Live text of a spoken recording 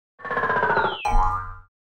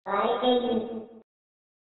by Amy.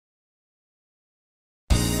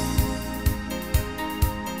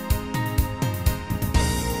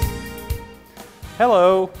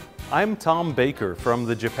 Hello, I'm Tom Baker from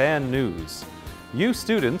the Japan News. You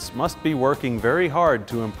students must be working very hard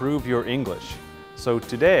to improve your English. So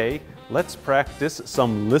today, let's practice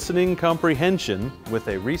some listening comprehension with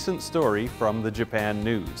a recent story from the Japan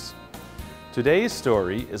News. Today's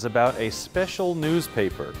story is about a special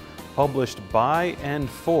newspaper published by and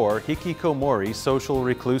for hikikomori social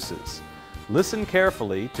recluses. Listen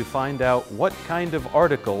carefully to find out what kind of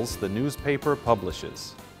articles the newspaper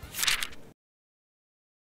publishes.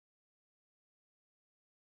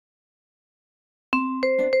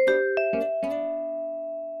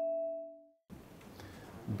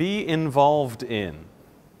 Be involved in.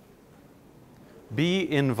 Be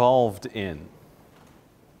involved in.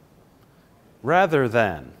 Rather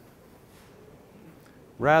than.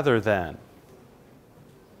 Rather than.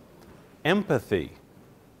 Empathy.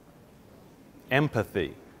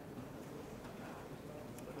 Empathy.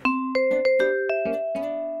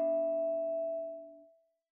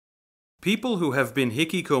 People who have been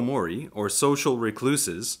hikikomori, or social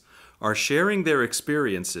recluses, are sharing their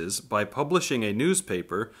experiences by publishing a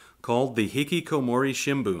newspaper called the Hikikomori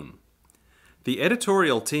Shimbun. The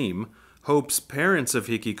editorial team hopes parents of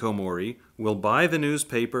hikikomori will buy the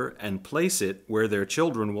newspaper and place it where their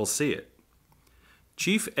children will see it.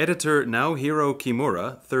 Chief editor Naohiro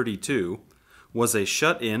Kimura, 32, was a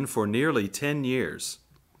shut-in for nearly 10 years.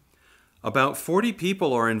 About 40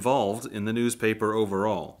 people are involved in the newspaper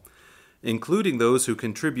overall, including those who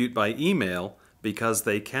contribute by email because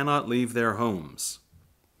they cannot leave their homes.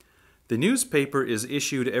 The newspaper is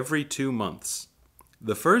issued every 2 months.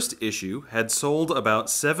 The first issue had sold about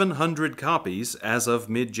 700 copies as of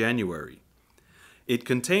mid-January. It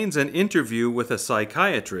contains an interview with a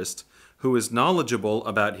psychiatrist who is knowledgeable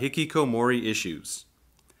about hikikomori issues.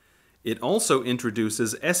 It also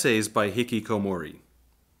introduces essays by hikikomori.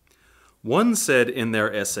 One said in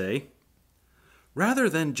their essay, "Rather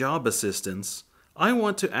than job assistance, I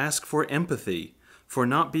want to ask for empathy for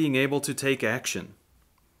not being able to take action."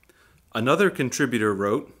 Another contributor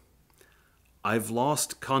wrote, "I've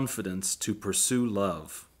lost confidence to pursue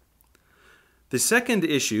love." The second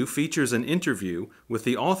issue features an interview with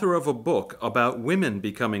the author of a book about women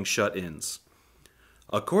becoming shut-ins.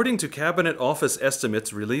 According to Cabinet Office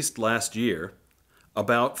estimates released last year,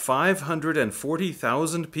 about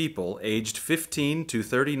 540,000 people aged 15 to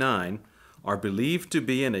 39 are believed to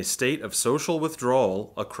be in a state of social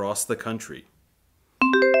withdrawal across the country.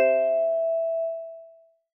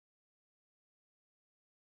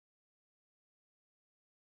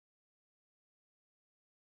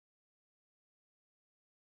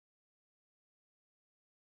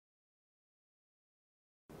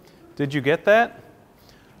 Did you get that?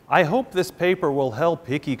 I hope this paper will help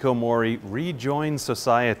hikikomori rejoin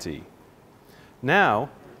society. Now,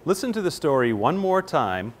 listen to the story one more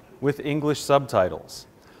time with English subtitles.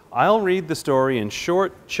 I'll read the story in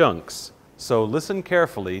short chunks, so listen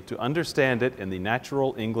carefully to understand it in the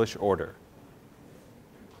natural English order.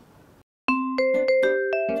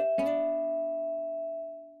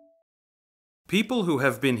 People who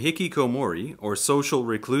have been hikikomori, or social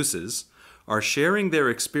recluses, are sharing their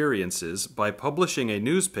experiences by publishing a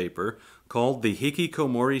newspaper called the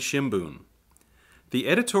Hikikomori Shimbun. The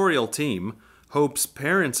editorial team hopes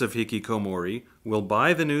parents of hikikomori will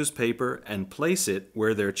buy the newspaper and place it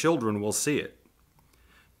where their children will see it.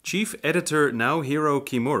 Chief editor Naohiro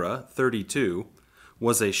Kimura, 32,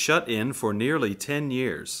 was a shut-in for nearly 10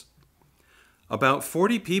 years. About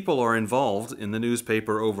 40 people are involved in the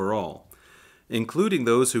newspaper overall, including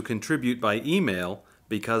those who contribute by email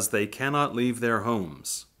because they cannot leave their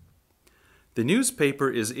homes. The newspaper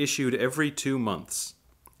is issued every 2 months.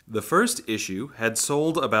 The first issue had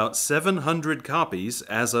sold about 700 copies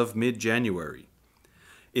as of mid-January.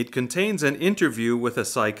 It contains an interview with a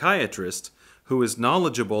psychiatrist who is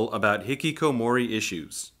knowledgeable about hikikomori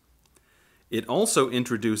issues. It also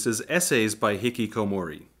introduces essays by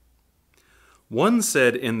hikikomori. One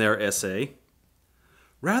said in their essay,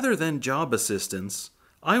 "Rather than job assistance,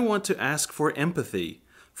 I want to ask for empathy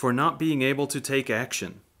for not being able to take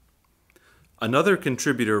action." Another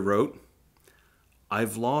contributor wrote,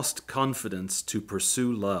 "I've lost confidence to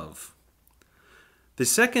pursue love." The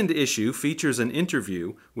second issue features an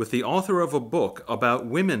interview with the author of a book about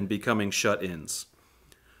women becoming shut-ins.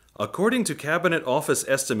 According to Cabinet Office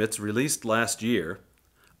estimates released last year,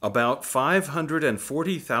 about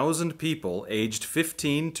 540,000 people aged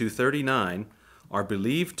 15 to 39 are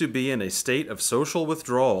believed to be in a state of social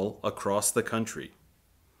withdrawal across the country.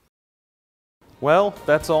 Well,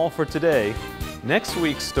 that's all for today. Next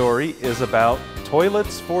week's story is about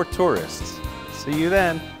toilets for tourists. See you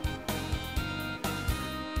then.